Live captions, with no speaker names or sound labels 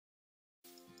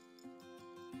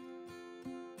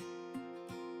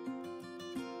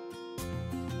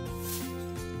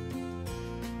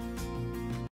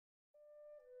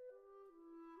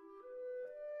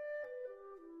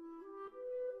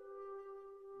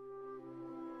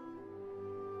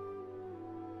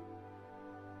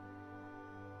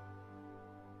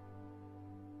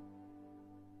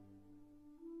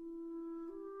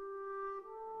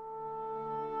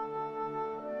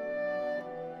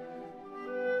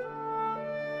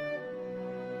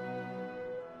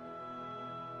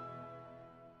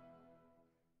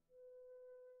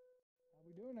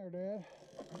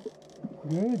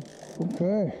Good.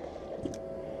 Okay.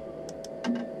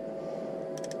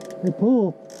 Hey,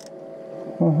 pull.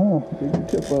 Get your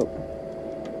tip up.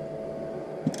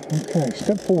 Okay,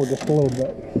 step forward just a little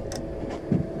bit.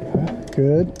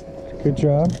 Good. Good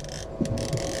job.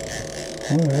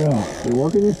 Oh yeah. You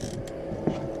working it?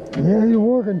 Yeah, you're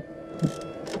working.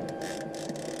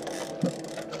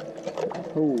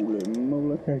 Holy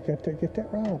moly. Okay, get that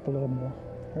right up a little more.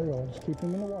 There you go. Just keep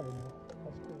him in the water now.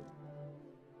 That's good.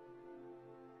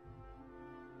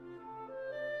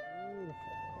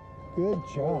 Beautiful. Good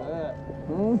job.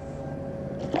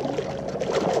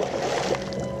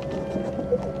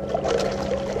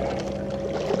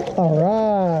 All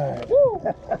right. Woo.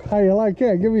 How you like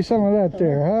that? Give me some of that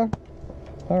there, huh?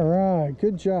 All right.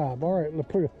 Good job. All right.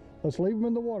 Let's leave them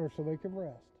in the water so they can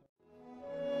rest.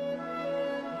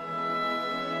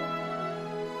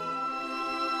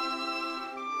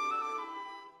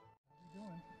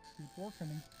 Keep working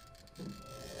him.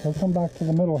 He'll come back to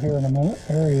the middle here in a minute.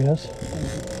 There he is.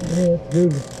 Yeah,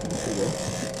 good.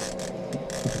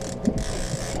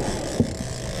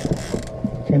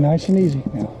 Okay, nice and easy.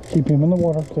 Now, keep him in the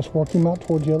water. Just work him out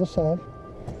towards the other side.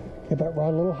 Get that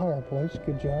rod a little higher, please.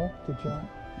 Good job. Good job.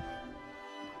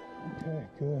 Okay,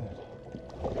 good.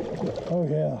 Oh,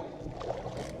 yeah.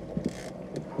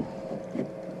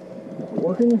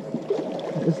 Working?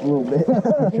 Just a little bit.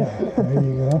 Okay, there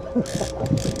you go.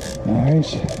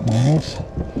 Nice, nice.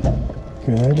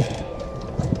 Good.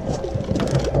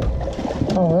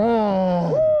 All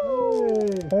right.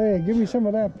 Hey, give me some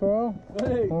of that, pal.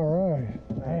 Hey. All right.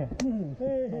 Hey.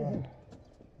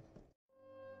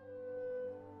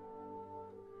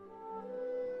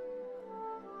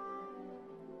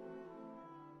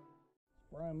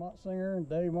 Brian Motsinger and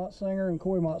Dave Motsinger and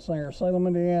Coy Motsinger, Salem,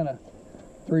 Indiana.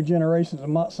 3 generations of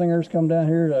Motsingers come down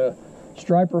here to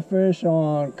striper fish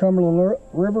on Cumberland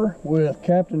River with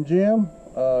Captain Jim.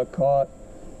 Caught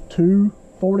 2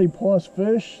 40+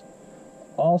 fish.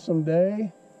 Awesome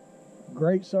day.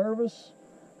 Great service.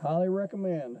 Highly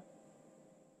recommend.